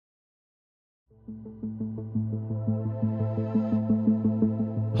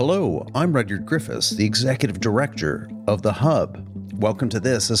Hello, I'm Rudyard Griffiths, the Executive Director of The Hub. Welcome to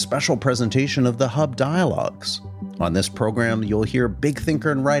this, a special presentation of The Hub Dialogues. On this program, you'll hear big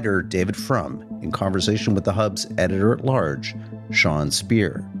thinker and writer David Frum in conversation with The Hub's editor-at-large, Sean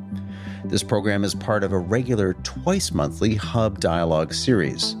Speer. This program is part of a regular twice-monthly Hub Dialogue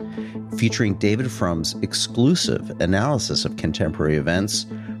series, featuring David Frum's exclusive analysis of contemporary events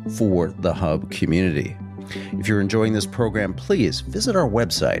for the Hub community. If you're enjoying this program, please visit our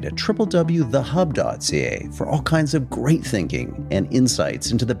website at www.thehub.ca for all kinds of great thinking and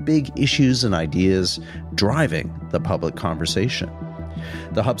insights into the big issues and ideas driving the public conversation.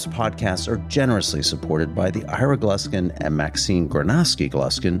 The Hub's podcasts are generously supported by the Ira Gluskin and Maxine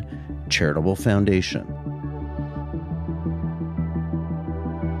Gornosky-Gluskin Charitable Foundation.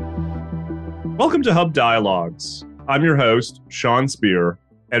 Welcome to Hub Dialogues. I'm your host, Sean Speer,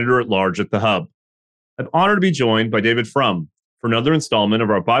 editor-at-large at The Hub. I'm honored to be joined by David Frum for another installment of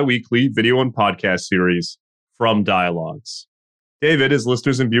our bi-weekly video and podcast series, Frum Dialogues. David, as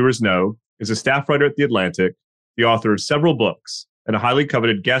listeners and viewers know, is a staff writer at The Atlantic, the author of several books, and a highly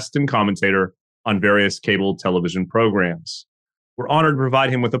coveted guest and commentator on various cable television programs. We're honored to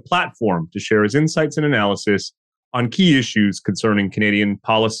provide him with a platform to share his insights and analysis on key issues concerning Canadian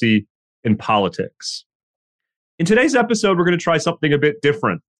policy and politics. In today's episode, we're going to try something a bit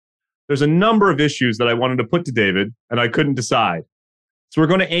different. There's a number of issues that I wanted to put to David, and I couldn't decide. So we're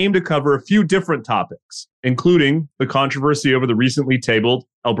going to aim to cover a few different topics, including the controversy over the recently tabled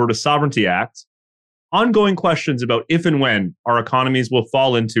Alberta Sovereignty Act, ongoing questions about if and when our economies will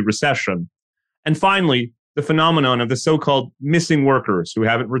fall into recession, and finally, the phenomenon of the so-called missing workers who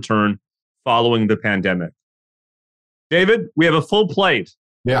haven't returned following the pandemic. David, we have a full plate.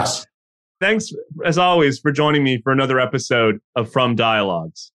 Yes. Thanks, as always, for joining me for another episode of Frum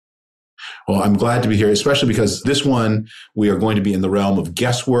Dialogues. Well, I'm glad to be here, especially because this one, we are going to be in the realm of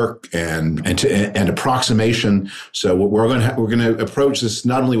guesswork and approximation. So we're going to approach this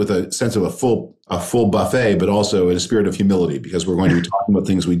not only with a sense of a full buffet, but also in a spirit of humility, because we're going to be talking about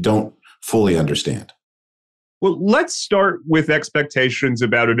things we don't fully understand. Well, let's start with expectations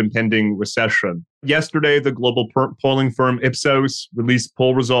about an impending recession. Yesterday, the global polling firm Ipsos released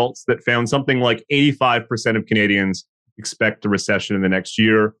poll results that found something like 85% of Canadians expect a recession in the next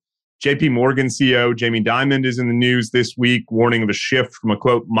year. JP Morgan CEO Jamie Dimon is in the news this week, warning of a shift from a,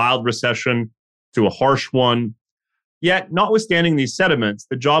 quote, mild recession to a harsh one. Yet, notwithstanding these sentiments,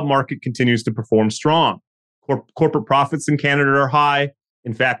 the job market continues to perform strong. Corporate profits in Canada are high.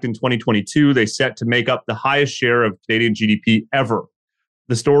 In fact, in 2022, they set to make up the highest share of Canadian GDP ever.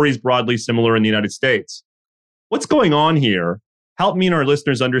 The story is broadly similar in the United States. What's going on here? Help me and our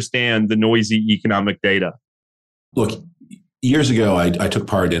listeners understand the noisy economic data. Look, years ago, I took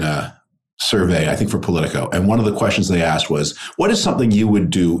part in a survey, I think for Politico, and one of the questions they asked was, what is something you would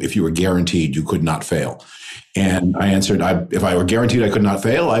do if you were guaranteed you could not fail? And I answered, if I were guaranteed I could not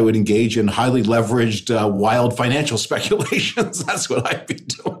fail, I would engage in highly leveraged, wild financial speculations. That's what I'd be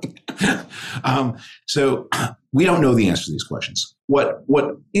doing. So we don't know the answer to these questions. What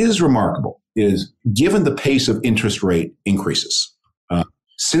is remarkable is, given the pace of interest rate increases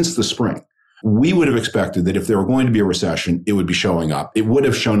since the spring, we would have expected that if there were going to be a recession, it would be showing up. It would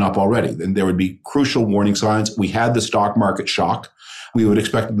have shown up already. Then there would be crucial warning signs. We had the stock market shock. We would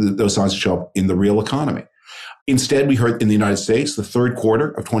expect those signs to show up in the real economy. Instead, we heard in the United States, the third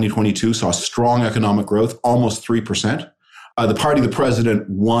quarter of 2022 saw strong economic growth, almost 3%. The party of the president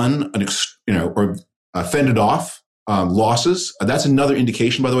won, fended off losses. That's another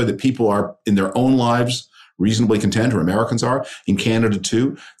indication, by the way, that people are in their own lives reasonably content, or Americans are, in Canada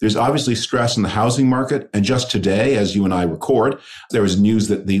too. There's obviously stress in the housing market. And just today, as you and I record, there was news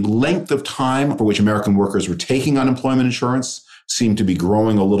that the length of time for which American workers were taking unemployment insurance seemed to be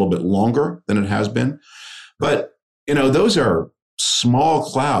growing a little bit longer than it has been. But, those are small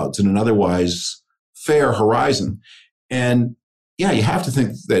clouds in an otherwise fair horizon. And yeah, you have to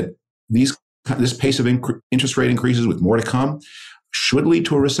think that this pace of interest rate increases, with more to come, should lead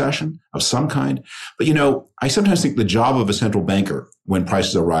to a recession of some kind. But, I sometimes think the job of a central banker when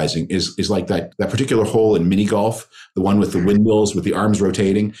prices are rising is like that particular hole in mini golf, the one with the windmills with the arms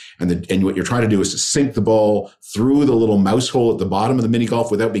rotating. And what you're trying to do is to sink the ball through the little mouse hole at the bottom of the mini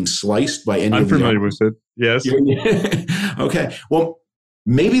golf without being sliced by any I'm of the familiar with it. Yes. Okay. Well,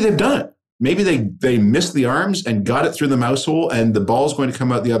 maybe they've done it. Maybe they missed the arms and got it through the mouse hole, and the ball's going to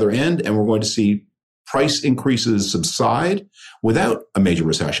come out the other end, and we're going to see price increases subside without a major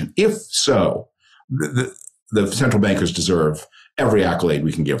recession. If so, the central bankers deserve every accolade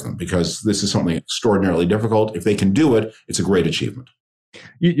we can give them, because this is something extraordinarily difficult. If they can do it, it's a great achievement.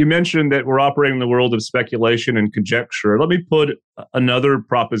 You mentioned that we're operating in the world of speculation and conjecture. Let me put another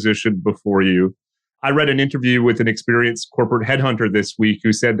proposition before you. I read an interview with an experienced corporate headhunter this week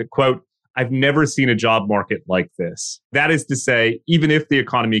who said that, quote, "I've never seen a job market like this." That is to say, even if the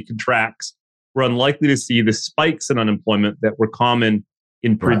economy contracts, we're unlikely to see the spikes in unemployment that were common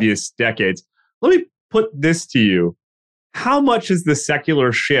in previous decades. Let me put this to you. How much is the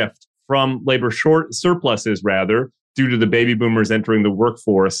secular shift from labor surpluses, due to the baby boomers entering the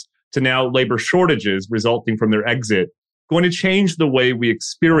workforce, to now labor shortages resulting from their exit, going to change the way we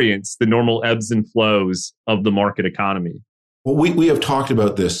experience the normal ebbs and flows of the market economy? Well, we have talked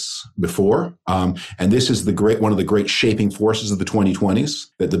about this before, and this is one of the great shaping forces of the 2020s.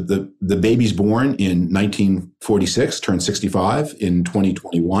 That the babies born in 1946 turned 65 in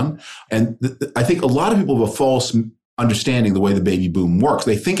 2021, and I think a lot of people have a false understanding the way the baby boom works.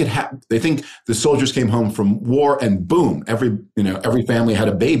 They think they think the soldiers came home from war and boom, every family had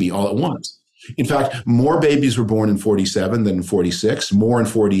a baby all at once. In fact, more babies were born in 47 than in 46, more in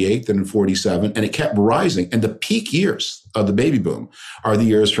 48 than in 47, and it kept rising. And the peak years of the baby boom are the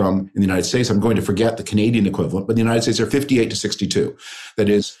years from, in the United States, I'm going to forget the Canadian equivalent, but the United States are 58 to 62. That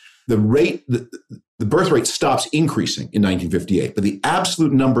is, the birth rate stops increasing in 1958, but the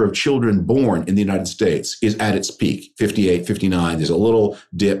absolute number of children born in the United States is at its peak, 58, 59. There's a little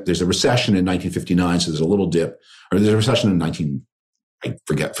dip. There's a recession in 1959, so there's a little dip. Or there's a recession in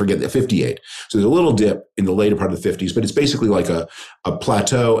forget the 58. So there's a little dip in the later part of the 50s, but it's basically like a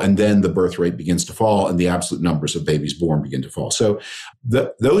plateau, and then the birth rate begins to fall, and the absolute numbers of babies born begin to fall. So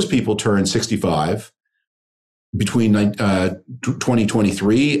those people turn 65 between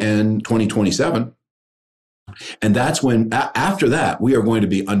 2023 and 2027. And that's when, after that, we are going to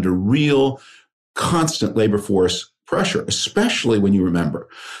be under real constant labor force pressure, especially when you remember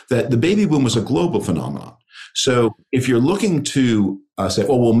that the baby boom was a global phenomenon. So if you're looking to say,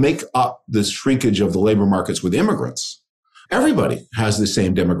 well, we'll make up the shrinkage of the labor markets with immigrants, everybody has the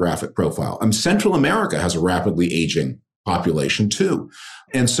same demographic profile. Central America has a rapidly aging population too.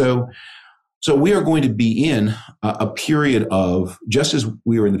 And so we are going to be in a period of, just as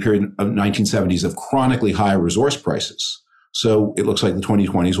we were in the period of 1970s of chronically high resource prices. So it looks like the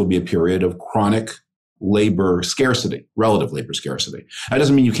 2020s will be a period of chronic labor scarcity, relative labor scarcity. That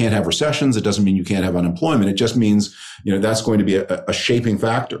doesn't mean you can't have recessions. It doesn't mean you can't have unemployment. It just means, that's going to be a shaping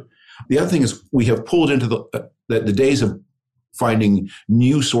factor. The other thing is we have pulled into the days of finding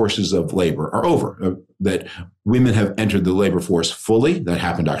new sources of labor are over, that women have entered the labor force fully. That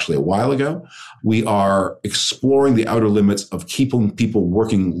happened actually a while ago. We are exploring the outer limits of keeping people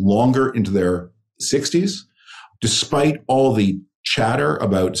working longer into their 60s, despite all the chatter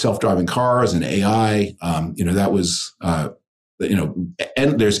about self-driving cars and AI.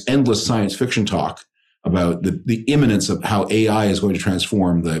 There's endless science fiction talk about the imminence of how AI is going to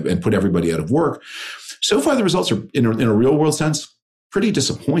transform and put everybody out of work. So far, the results are, in a real world sense, pretty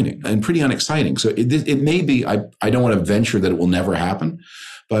disappointing and pretty unexciting. So it may be, I don't want to venture that it will never happen,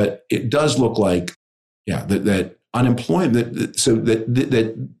 but it does look like, that unemployment,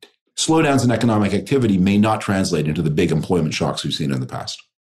 that slowdowns in economic activity may not translate into the big employment shocks we've seen in the past.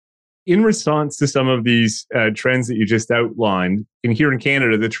 In response to some of these trends that you just outlined, here in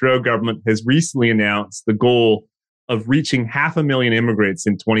Canada, the Trudeau government has recently announced the goal of reaching 500,000 immigrants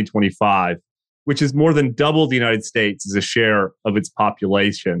in 2025, which is more than double the United States as a share of its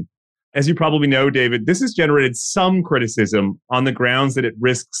population. As you probably know, David, this has generated some criticism on the grounds that it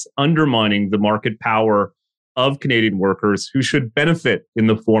risks undermining the market power of Canadian workers who should benefit in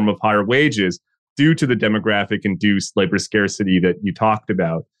the form of higher wages due to the demographic-induced labor scarcity that you talked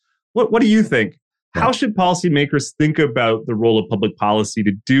about. What do you think? How should policymakers think about the role of public policy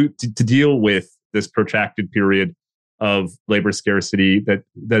to deal with this protracted period of labor scarcity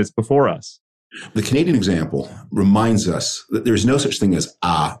that is before us? The Canadian example reminds us that there's no such thing as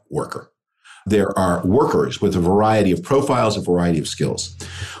a worker. There are workers with a variety of profiles, a variety of skills.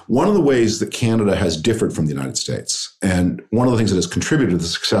 One of the ways that Canada has differed from the United States, and one of the things that has contributed to the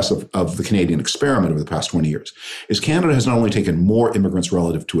success of the Canadian experiment over the past 20 years, is Canada has not only taken more immigrants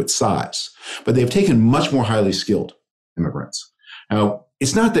relative to its size, but they've taken much more highly skilled immigrants. Now,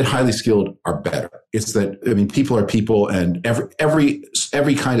 it's not that highly skilled are better. It's that, people are people, and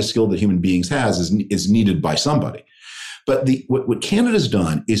every kind of skill that human beings has is needed by somebody. But what Canada's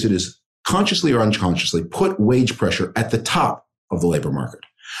done is it is consciously or unconsciously put wage pressure at the top of the labor market.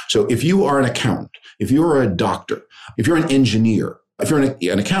 So if you are an accountant, if you are a doctor, if you're an engineer, if you're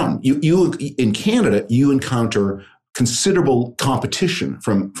an accountant, you in Canada, you encounter considerable competition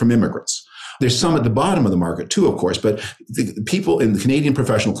from immigrants. There's some at the bottom of the market too, of course, but the people in the Canadian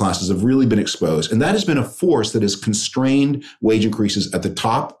professional classes have really been exposed. And that has been a force that has constrained wage increases at the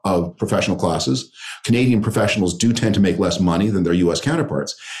top of professional classes. Canadian professionals do tend to make less money than their US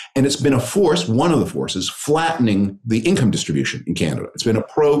counterparts. And it's been a force, one of the forces, flattening the income distribution in Canada. It's been a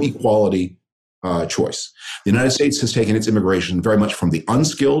pro-equality choice. The United States has taken its immigration very much from the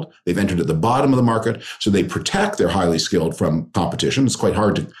unskilled. They've entered at the bottom of the market, so they protect their highly skilled from competition. It's quite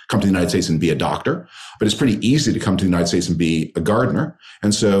hard to come to the United States and be a doctor, but it's pretty easy to come to the United States and be a gardener.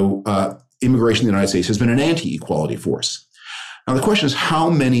 And so immigration in the United States has been an anti-equality force. Now, the question is, how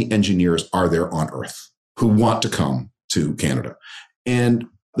many engineers are there on Earth who want to come to Canada? And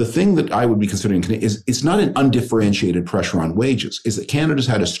the thing that I would be considering is it's not an undifferentiated pressure on wages, is that Canada's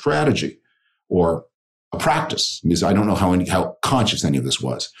had a strategy or a practice, because I don't know how conscious any of this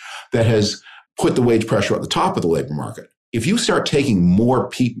was, that has put the wage pressure at the top of the labor market. If you start taking more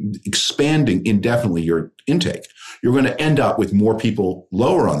people, expanding indefinitely your intake, you're going to end up with more people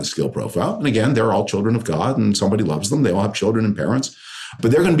lower on the skill profile. And again, they're all children of God and somebody loves them. They all have children and parents.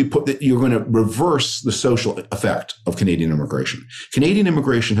 But they're going to be you're going to reverse the social effect of Canadian immigration. Canadian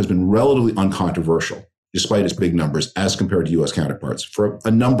immigration has been relatively uncontroversial, despite its big numbers, as compared to U.S. counterparts, for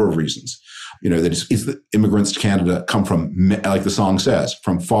a number of reasons. That is the immigrants to Canada come from, like the song says,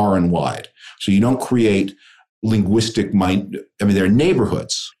 from far and wide. So you don't create linguistic there are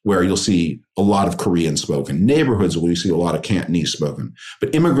neighborhoods where you'll see a lot of Korean spoken, neighborhoods where you see a lot of Cantonese spoken.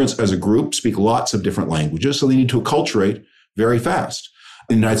 But immigrants as a group speak lots of different languages, so they need to acculturate very fast.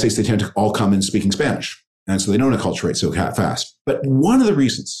 In the United States, they tend to all come in speaking Spanish. And so they don't acculturate so fast. But one of the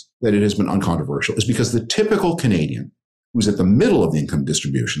reasons that it has been uncontroversial is because the typical Canadian who's at the middle of the income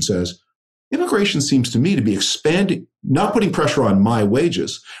distribution says, immigration seems to me to be expanding, not putting pressure on my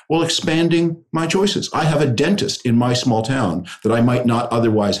wages, while expanding my choices. I have a dentist in my small town that I might not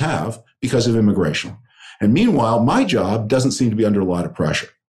otherwise have because of immigration. And meanwhile, my job doesn't seem to be under a lot of pressure.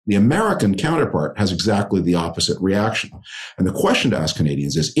 The American counterpart has exactly the opposite reaction. And the question to ask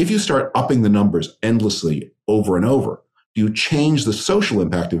Canadians is, if you start upping the numbers endlessly over and over, do you change the social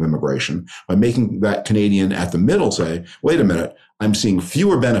impact of immigration by making that Canadian at the middle say, wait a minute, I'm seeing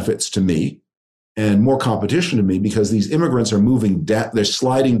fewer benefits to me and more competition to me because these immigrants are moving down, they're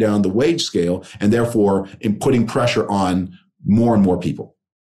sliding down the wage scale and therefore putting pressure on more and more people.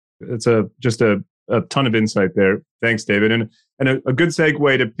 It's just a ton of insight there. Thanks, David. And a good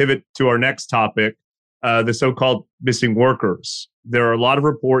segue to pivot to our next topic, the so-called missing workers. There are a lot of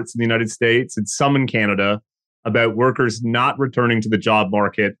reports in the United States and some in Canada about workers not returning to the job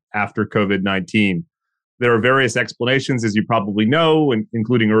market after COVID-19. There are various explanations, as you probably know,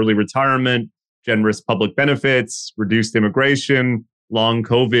 including early retirement, generous public benefits, reduced immigration, long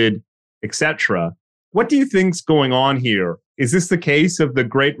COVID, etc. What do you think's going on here? Is this the case of the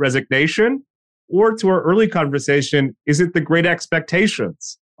Great Resignation? Or to our early conversation, is it the great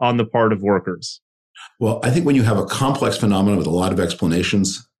expectations on the part of workers? Well, I think when you have a complex phenomenon with a lot of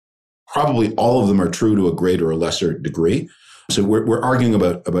explanations, probably all of them are true to a greater or lesser degree. So we're arguing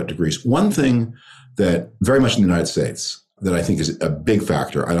about degrees. One thing that very much in the United States that I think is a big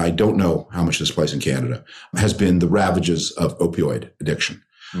factor, and I don't know how much this applies in Canada, has been the ravages of opioid addiction.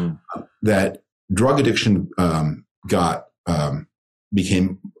 That drug addiction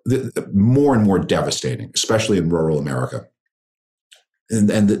became more and more devastating, especially in rural America. And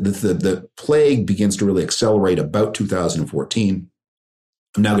the plague begins to really accelerate about 2014.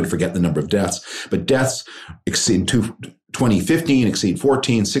 I'm now going to forget the number of deaths, but deaths exceed 2015 exceed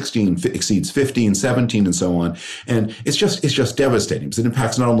 14, 16 exceeds 15, 17, and so on. And it's just devastating because it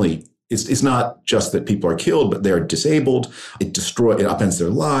impacts not only, it's not just that people are killed, but they're disabled. It upends their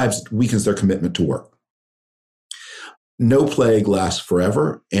lives, it weakens their commitment to work. No plague lasts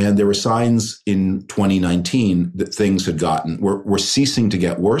forever. And there were signs in 2019 that things were ceasing to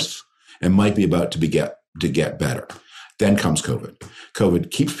get worse and might be about to get better. Then comes COVID.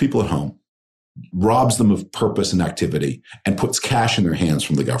 COVID keeps people at home, robs them of purpose and activity, and puts cash in their hands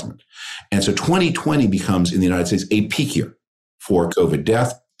from the government. And so 2020 becomes, in the United States, a peak year for COVID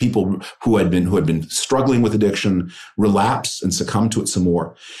death. People who had been struggling with addiction relapse and succumb to it some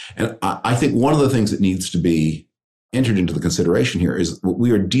more. And I think one of the things that needs to be entered into the consideration here is what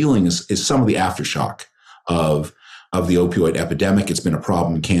we are dealing is some of the aftershock of the opioid epidemic. It's been a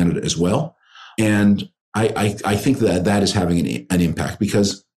problem in Canada as well. And I think that is having an impact,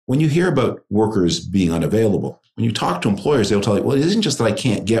 because when you hear about workers being unavailable, when you talk to employers, they'll tell you, well, it isn't just that I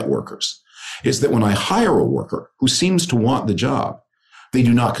can't get workers. It's that when I hire a worker who seems to want the job, they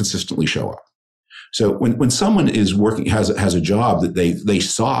do not consistently show up. So when someone is working, has a job that they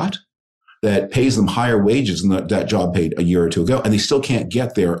sought, that pays them higher wages than that job paid a year or two ago, and they still can't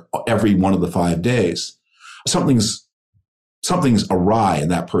get there every one of the 5 days. Something's awry in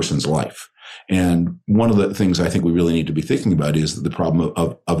that person's life. And one of the things I think we really need to be thinking about is the problem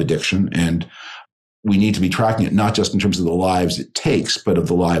of addiction. And we need to be tracking it, not just in terms of the lives it takes, but of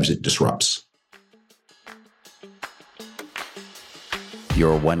the lives it disrupts.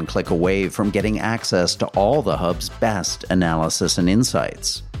 You're one click away from getting access to all the Hub's best analysis and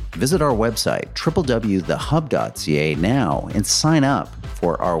insights. Visit our website, www.thehub.ca now, and sign up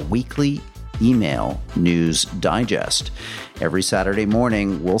for our weekly email news digest. Every Saturday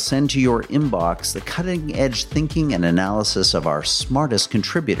morning, we'll send to your inbox the cutting-edge thinking and analysis of our smartest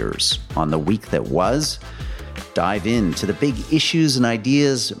contributors on the week that was. Dive into the big issues and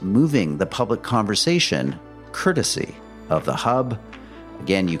ideas moving the public conversation, courtesy of The Hub.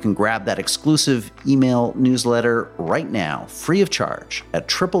 Again, you can grab that exclusive email newsletter right now, free of charge, at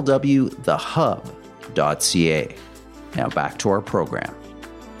www.thehub.ca. Now back to our program.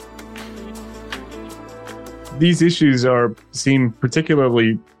 These issues seem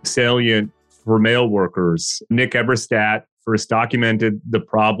particularly salient for male workers. Nick Eberstadt first documented the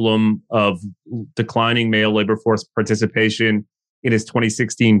problem of declining male labor force participation in his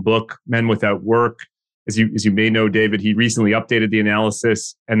 2016 book, Men Without Work. As you may know, David, he recently updated the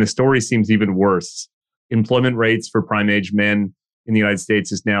analysis, and the story seems even worse. Employment rates for prime-age men in the United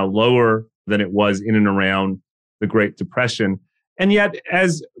States is now lower than it was in and around the Great Depression. And yet,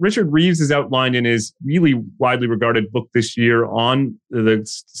 as Richard Reeves has outlined in his really widely regarded book this year on the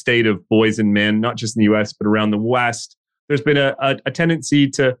state of boys and men, not just in the U.S., but around the West, there's been a tendency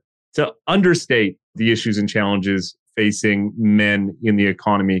to understate the issues and challenges facing men in the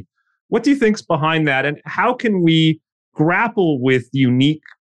economy. What do you think's behind that? And how can we grapple with unique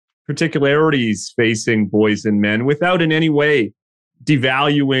particularities facing boys and men without in any way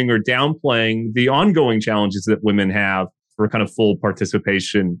devaluing or downplaying the ongoing challenges that women have for kind of full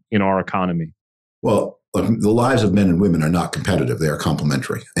participation in our economy? Well, the lives of men and women are not competitive. They are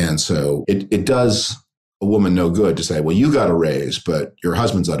complementary. And so it does a woman no good to say, well, you got a raise, but your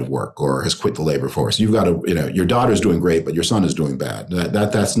husband's out of work or has quit the labor force. You've got your daughter's doing great, but your son is doing bad.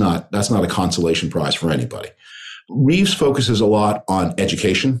 That's not a consolation prize for anybody. Reeves focuses a lot on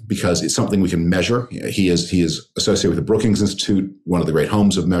education because it's something we can measure. He is associated with the Brookings Institute, one of the great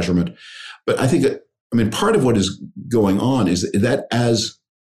homes of measurement. But I think part of what is going on is that as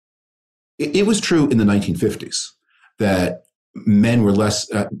it was true in the 1950s that men were less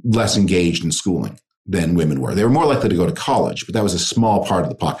engaged in schooling than women were. They were more likely to go to college, but that was a small part of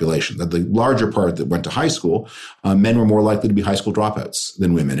the population. The larger part that went to high school, men were more likely to be high school dropouts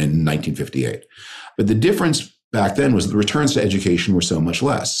than women in 1958. But the difference back then was the returns to education were so much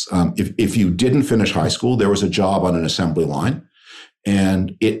less. If you didn't finish high school, there was a job on an assembly line,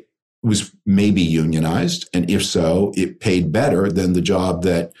 and it was maybe unionized. And if so, it paid better than the job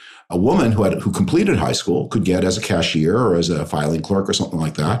that a woman who completed high school could get as a cashier or as a filing clerk or something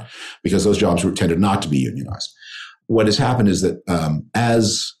like that, because those jobs tended not to be unionized. What has happened is that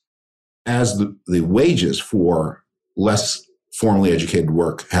as the wages for less formally educated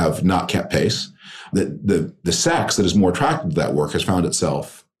work have not kept pace, the sex that is more attracted to that work has found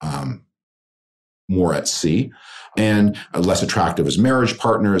itself more at sea and less attractive as marriage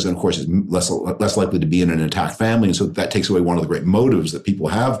partners, and of course is less likely to be in an intact family. And so that takes away one of the great motives that people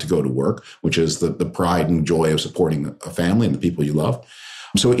have to go to work, which is the pride and joy of supporting a family and the people you love.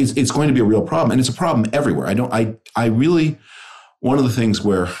 So it's going to be a real problem, and it's a problem everywhere. One of the things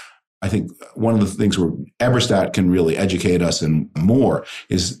where Eberstadt can really educate us and more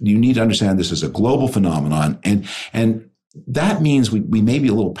is you need to understand this is a global phenomenon, and that means we may be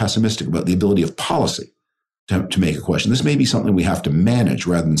a little pessimistic about the ability of policy to make a question. This may be something we have to manage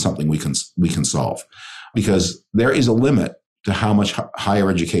rather than something we can solve, because there is a limit to how much higher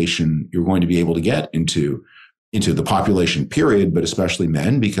education you're going to be able to get into the population period, but especially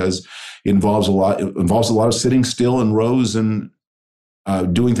men, because it involves a lot of sitting still in rows and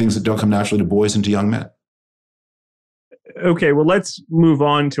doing things that don't come naturally to boys and to young men. Okay, well, let's move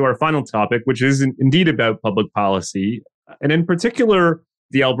on to our final topic, which is indeed about public policy, and in particular,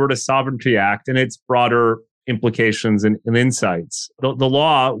 the Alberta Sovereignty Act and its broader implications and insights. The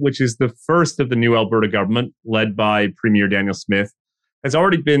law, which is the first of the new Alberta government, led by Premier Daniel Smith, has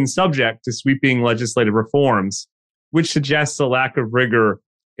already been subject to sweeping legislative reforms, which suggests a lack of rigor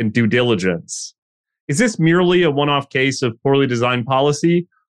and due diligence. Is this merely a one-off case of poorly designed policy?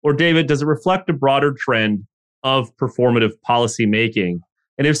 Or, David, does it reflect a broader trend of performative policy making?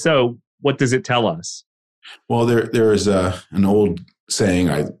 And if so, what does it tell us? Well, there is an old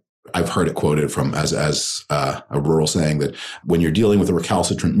saying, I I've heard it quoted from as a rural saying that when you're dealing with a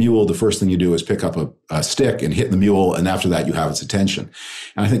recalcitrant mule, the first thing you do is pick up a stick and hit the mule, and after that you have its attention.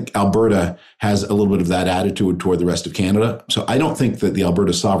 And I think Alberta has a little bit of that attitude toward the rest of Canada. So I don't think that the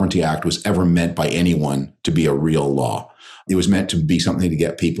Alberta Sovereignty Act was ever meant by anyone to be a real law. It was meant to be something to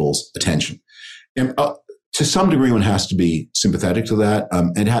get people's attention. And to some degree, one has to be sympathetic to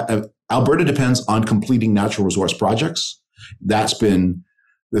that. Alberta depends on completing natural resource projects.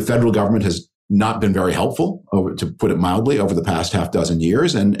 The federal government has not been very helpful, to put it mildly, over the past half dozen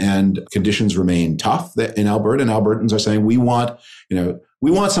years, and conditions remain tough in Alberta. And Albertans are saying, we want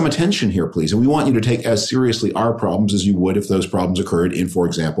some attention here, please, and we want you to take as seriously our problems as you would if those problems occurred in, for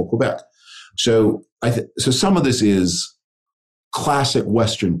example, Quebec. So, so some of this is classic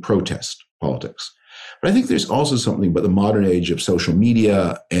Western protest politics, but I think there's also something about the modern age of social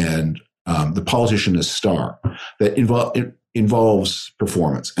media and the politician as star that involves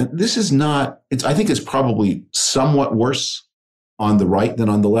performance. And this is not, I think it's probably somewhat worse on the right than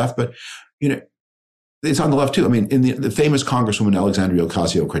on the left, but, it's on the left too. I mean, in the famous Congresswoman Alexandria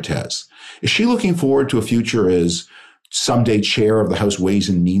Ocasio-Cortez, is she looking forward to a future as someday chair of the House Ways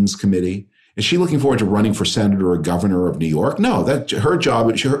and Means Committee? Is she looking forward to running for senator or governor of New York? No, her job,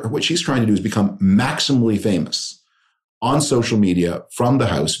 what she's trying to do is become maximally famous on social media from the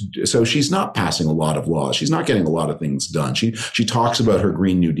House. So she's not passing a lot of laws. She's not getting a lot of things done. She talks about her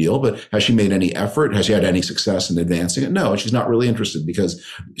Green New Deal, but has she made any effort? Has she had any success in advancing it? No, she's not really interested because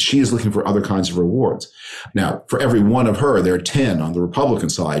she is looking for other kinds of rewards. Now, for every one of her, there are 10 on the Republican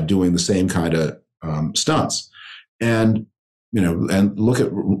side doing the same kind of stunts. And look at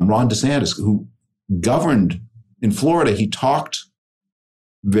Ron DeSantis, who governed in Florida. He talked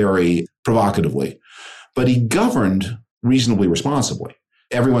very provocatively, but he governed reasonably responsibly.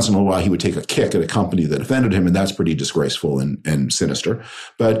 Every once in a while, he would take a kick at a company that offended him, and that's pretty disgraceful and sinister.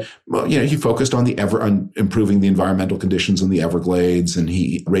 But he focused on on improving the environmental conditions in the Everglades, and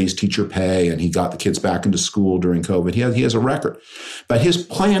he raised teacher pay, and he got the kids back into school during COVID. He has a record. But his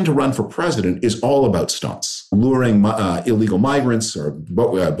plan to run for president is all about stunts, luring illegal migrants or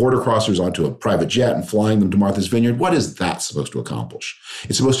border crossers onto a private jet and flying them to Martha's Vineyard. What is that supposed to accomplish?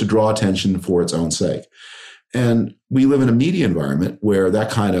 It's supposed to draw attention for its own sake. And we live in a media environment where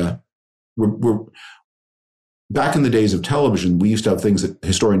that kind of, we're back in the days of television, we used to have things that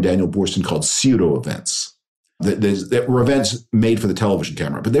historian Daniel Boorstin called pseudo events. That were events made for the television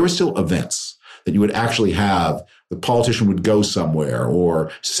camera, but they were still events that you would actually have. The politician would go somewhere or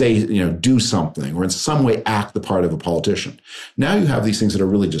say, do something or in some way act the part of a politician. Now you have these things that are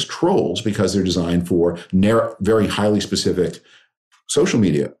really just trolls because they're designed for very highly specific social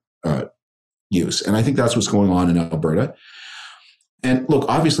media use. And I think that's what's going on in Alberta. And look,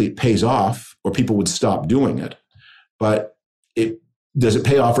 obviously it pays off or people would stop doing it, but does it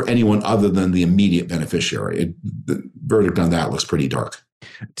pay off for anyone other than the immediate beneficiary? The verdict on that looks pretty dark.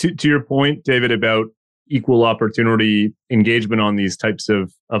 To your point, David, about equal opportunity engagement on these types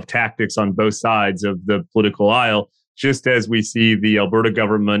of tactics on both sides of the political aisle, just as we see the Alberta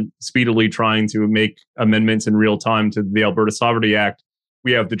government speedily trying to make amendments in real time to the Alberta Sovereignty Act,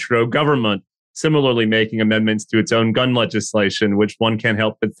 we have the Trudeau government similarly making amendments to its own gun legislation, which one can't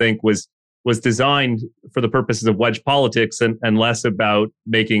help but think was designed for the purposes of wedge politics and less about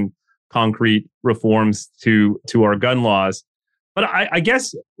making concrete reforms to our gun laws. But I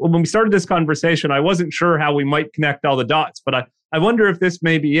guess when we started this conversation, I wasn't sure how we might connect all the dots, but I wonder if this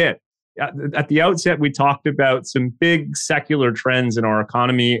may be it. At the outset, we talked about some big secular trends in our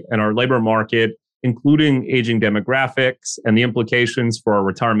economy and our labor market, including aging demographics and the implications for our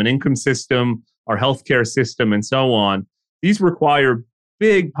retirement income system, our healthcare system, and so on. These require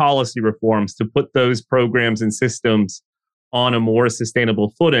big policy reforms to put those programs and systems on a more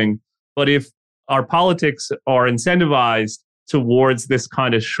sustainable footing. But if our politics are incentivized towards this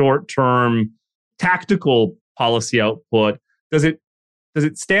kind of short-term tactical policy output, does it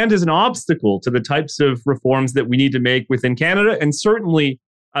stand as an obstacle to the types of reforms that we need to make within Canada and certainly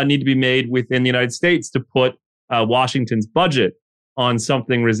need to be made within the United States to put Washington's budget on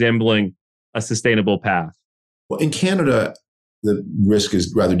something resembling a sustainable path? Well, in Canada, the risk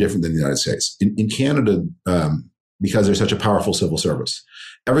is rather different than the United States. In Canada, because there's such a powerful civil service,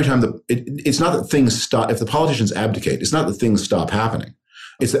 every time it's not that things stop. If the politicians abdicate, it's not that things stop happening.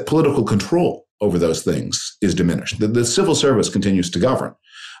 It's that political control over those things is diminished. The civil service continues to govern.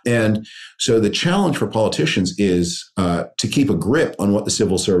 And so the challenge for politicians is to keep a grip on what the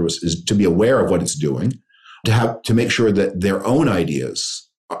civil service is, to be aware of what it's doing, to make sure that their own ideas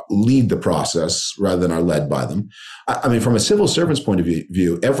lead the process rather than are led by them. I mean, from a civil servant's point of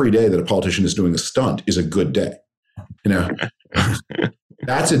view, every day that a politician is doing a stunt is a good day.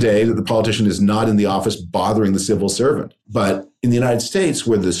 That's a day that the politician is not in the office bothering the civil servant. But in the United States,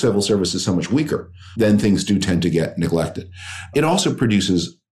 where the civil service is so much weaker, then things do tend to get neglected. It also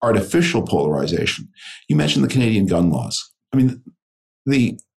produces artificial polarization. You mentioned the Canadian gun laws. I mean,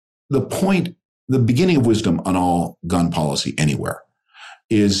 the beginning of wisdom on all gun policy anywhere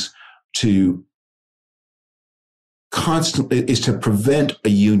is to prevent a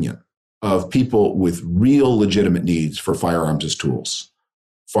union of people with real legitimate needs for firearms as tools.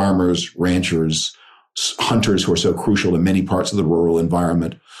 Farmers, ranchers, hunters who are so crucial in many parts of the rural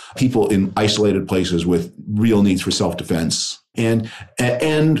environment, people in isolated places with real needs for self-defense, and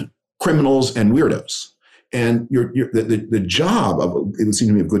criminals and weirdos. And the job of, it would seem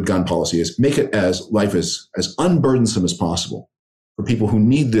to me, of good gun policy is make it life as unburdensome as possible for people who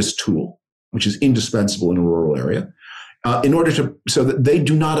need this tool, which is indispensable in a rural area, so that they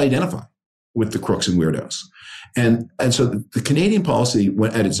do not identify with the crooks and weirdos. And so the Canadian policy,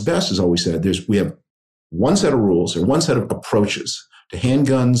 when at its best, as always said, we have one set of rules or one set of approaches to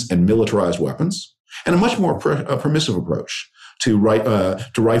handguns and militarized weapons, and a much more permissive approach to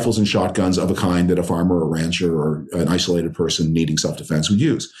rifles and shotguns of a kind that a farmer or rancher or an isolated person needing self-defense would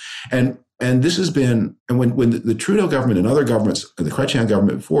use. And this has been, and when the Trudeau government and other governments, the Chrétien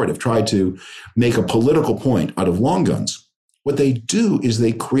government before it, have tried to make a political point out of long guns, what they do is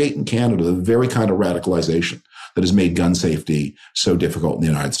they create in Canada the very kind of radicalization that has made gun safety so difficult in the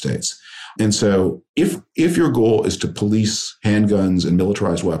United States. And so if your goal is to police handguns and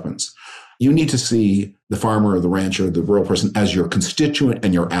militarized weapons, you need to see the farmer or the rancher, the rural person, as your constituent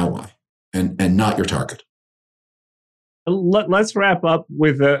and your ally, and not your target. Let's wrap up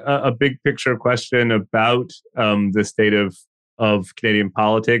with a big picture question about the state of Canadian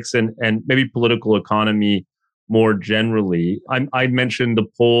politics and maybe political economy more generally. I mentioned the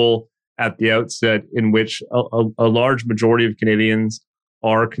poll at the outset in which a large majority of Canadians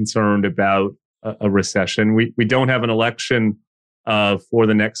are concerned about a recession. We don't have an election for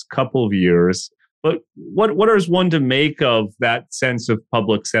the next couple of years, but what is one to make of that sense of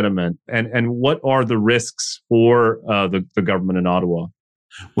public sentiment, and what are the risks for the government in Ottawa?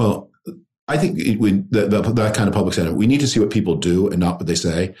 Well, I think that kind of public sentiment, we need to see what people do and not what they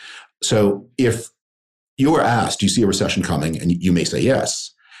say. So if you are asked, do you see a recession coming? And you may say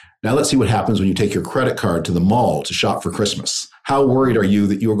yes. Now let's see what happens when you take your credit card to the mall to shop for Christmas. How worried are you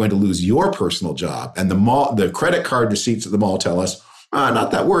that you are going to lose your personal job? And the credit card receipts at the mall tell us,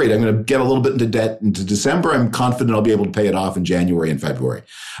 not that worried. I'm going to get a little bit into debt into December. I'm confident I'll be able to pay it off in January and February.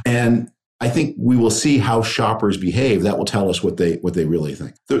 And I think we will see how shoppers behave. That will tell us what they really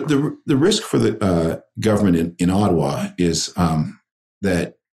think. The risk for the government in Ottawa is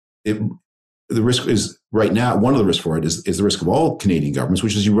that the risk is right now, one of the risks for it is the risk of all Canadian governments,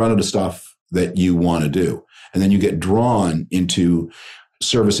 which is you run out of stuff that you want to do. And then you get drawn into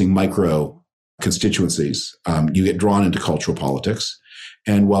servicing micro constituencies. You get drawn into cultural politics.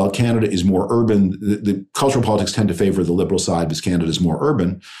 And while Canada is more urban, the cultural politics tend to favor the Liberal side because Canada is more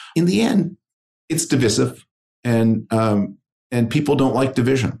urban. In the end, it's divisive, and people don't like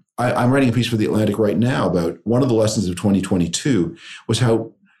division. I'm writing a piece for The Atlantic right now about one of the lessons of 2022 was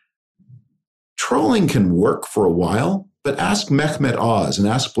how trolling can work for a while, but ask Mehmet Oz and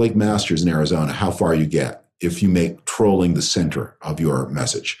ask Blake Masters in Arizona how far you get if you make trolling the center of your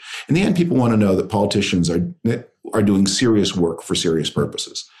message. In the end, people want to know that politicians are doing serious work for serious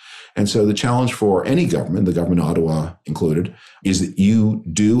purposes. And so the challenge for any government, the government of Ottawa included, is that you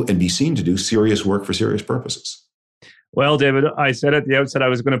do and be seen to do serious work for serious purposes. Well, David, I said at the outset I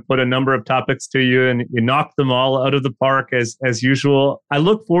was going to put a number of topics to you, and you knocked them all out of the park as usual. I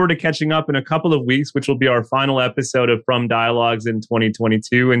look forward to catching up in a couple of weeks, which will be our final episode of Frum Dialogues in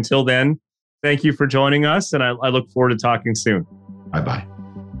 2022. Until then, thank you for joining us, and I look forward to talking soon. Bye-bye.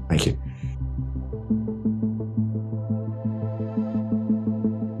 Thank you.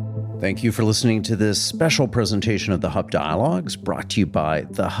 Thank you for listening to this special presentation of the Hub Dialogues, brought to you by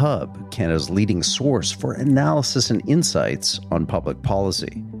The Hub, Canada's leading source for analysis and insights on public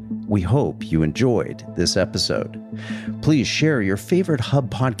policy. We hope you enjoyed this episode. Please share your favorite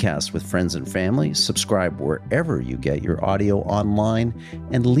Hub podcasts with friends and family, subscribe wherever you get your audio online,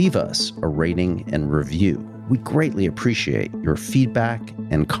 and leave us a rating and review. We greatly appreciate your feedback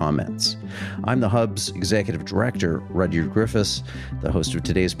and comments. I'm the Hub's Executive Director, Rudyard Griffiths. The host of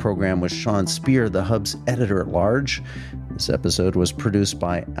today's program was Sean Speer, the Hub's Editor-at-Large. This episode was produced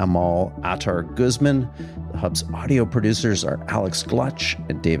by Amal Attar Guzman. The Hub's audio producers are Alex Glutch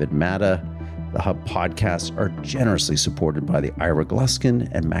and David Matta. The Hub podcasts are generously supported by the Ira Gluskin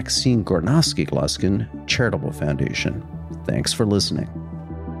and Maxine Gornosky Gluskin Charitable Foundation. Thanks for listening.